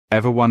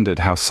Ever wondered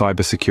how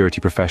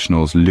cybersecurity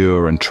professionals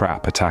lure and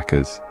trap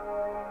attackers?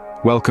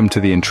 Welcome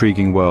to the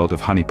intriguing world of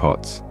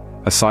honeypots,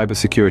 a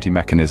cybersecurity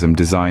mechanism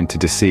designed to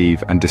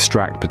deceive and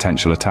distract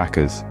potential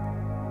attackers.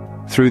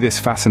 Through this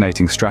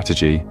fascinating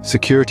strategy,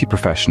 security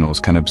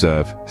professionals can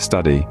observe,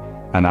 study,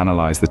 and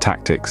analyze the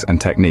tactics and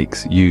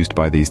techniques used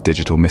by these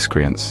digital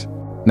miscreants.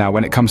 Now,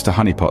 when it comes to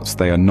honeypots,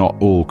 they are not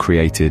all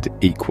created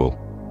equal.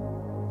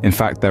 In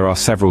fact, there are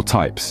several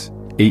types,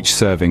 each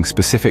serving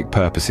specific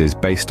purposes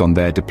based on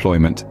their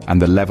deployment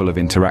and the level of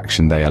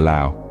interaction they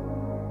allow.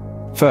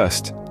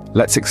 First,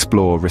 let's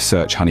explore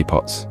research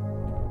honeypots.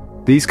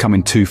 These come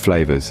in two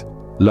flavors,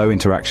 low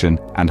interaction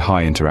and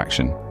high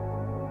interaction.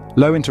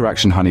 Low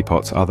interaction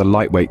honeypots are the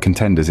lightweight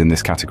contenders in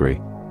this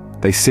category.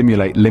 They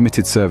simulate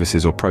limited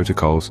services or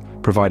protocols,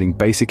 providing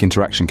basic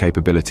interaction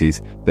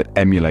capabilities that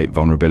emulate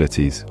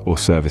vulnerabilities or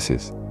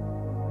services.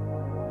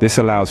 This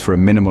allows for a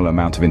minimal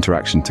amount of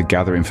interaction to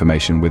gather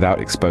information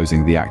without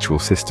exposing the actual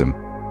system.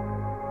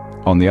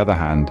 On the other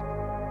hand,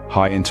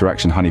 high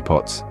interaction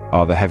honeypots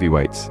are the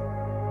heavyweights.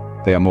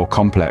 They are more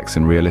complex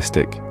and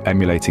realistic,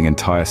 emulating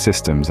entire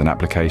systems and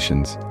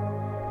applications.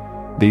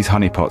 These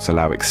honeypots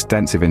allow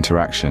extensive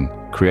interaction,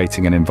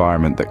 creating an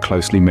environment that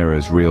closely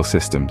mirrors real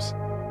systems.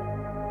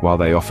 While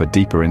they offer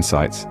deeper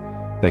insights,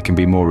 they can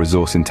be more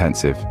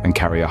resource-intensive and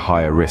carry a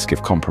higher risk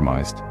if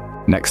compromised.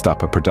 Next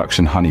up are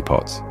production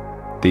honeypots.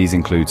 These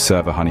include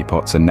server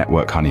honeypots and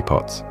network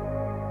honeypots.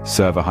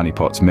 Server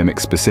honeypots mimic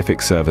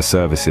specific server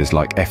services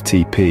like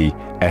FTP,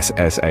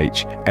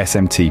 SSH,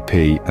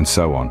 SMTP, and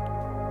so on.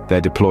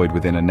 They're deployed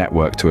within a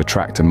network to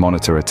attract and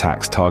monitor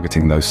attacks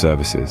targeting those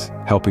services,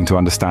 helping to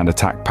understand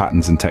attack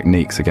patterns and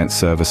techniques against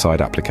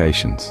server-side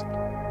applications.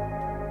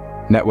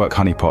 Network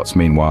honeypots,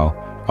 meanwhile,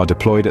 are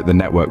deployed at the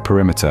network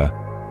perimeter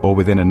or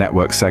within a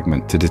network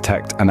segment to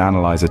detect and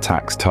analyze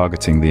attacks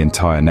targeting the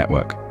entire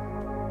network.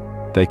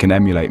 They can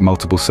emulate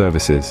multiple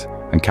services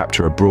and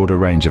capture a broader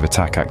range of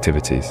attack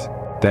activities.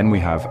 Then we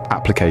have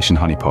application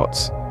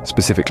honeypots,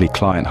 specifically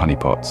client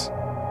honeypots.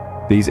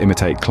 These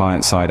imitate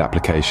client-side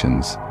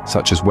applications,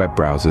 such as web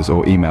browsers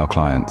or email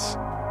clients.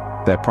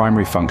 Their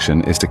primary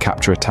function is to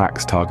capture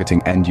attacks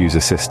targeting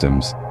end-user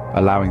systems,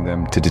 allowing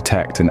them to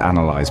detect and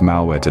analyze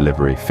malware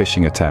delivery,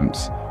 phishing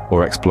attempts,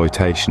 or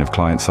exploitation of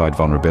client-side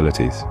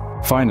vulnerabilities.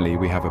 Finally,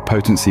 we have a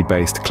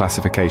potency-based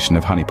classification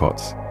of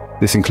honeypots.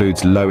 This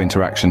includes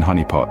low-interaction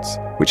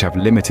honeypots, which have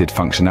limited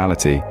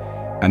functionality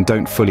and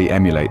don't fully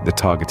emulate the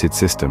targeted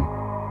system.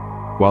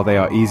 While they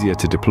are easier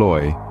to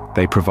deploy,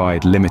 they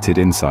provide limited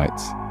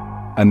insights.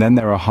 And then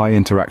there are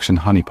high-interaction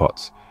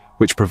honeypots,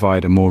 which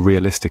provide a more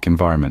realistic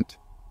environment.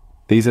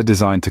 These are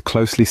designed to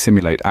closely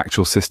simulate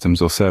actual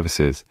systems or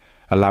services,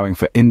 allowing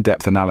for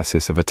in-depth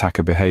analysis of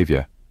attacker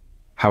behavior.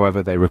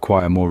 However, they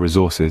require more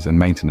resources and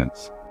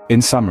maintenance.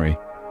 In summary,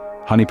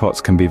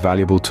 honeypots can be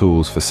valuable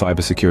tools for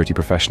cybersecurity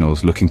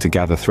professionals looking to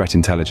gather threat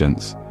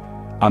intelligence,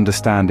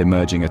 understand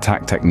emerging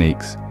attack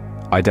techniques,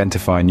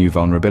 identify new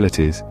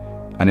vulnerabilities,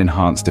 and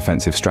enhance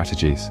defensive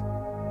strategies.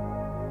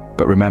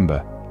 But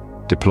remember,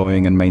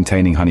 deploying and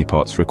maintaining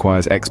honeypots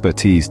requires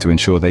expertise to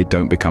ensure they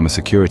don't become a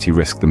security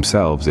risk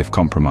themselves if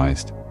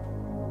compromised.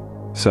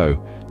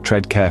 So,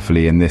 tread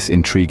carefully in this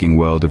intriguing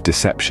world of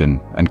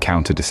deception and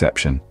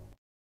counter-deception.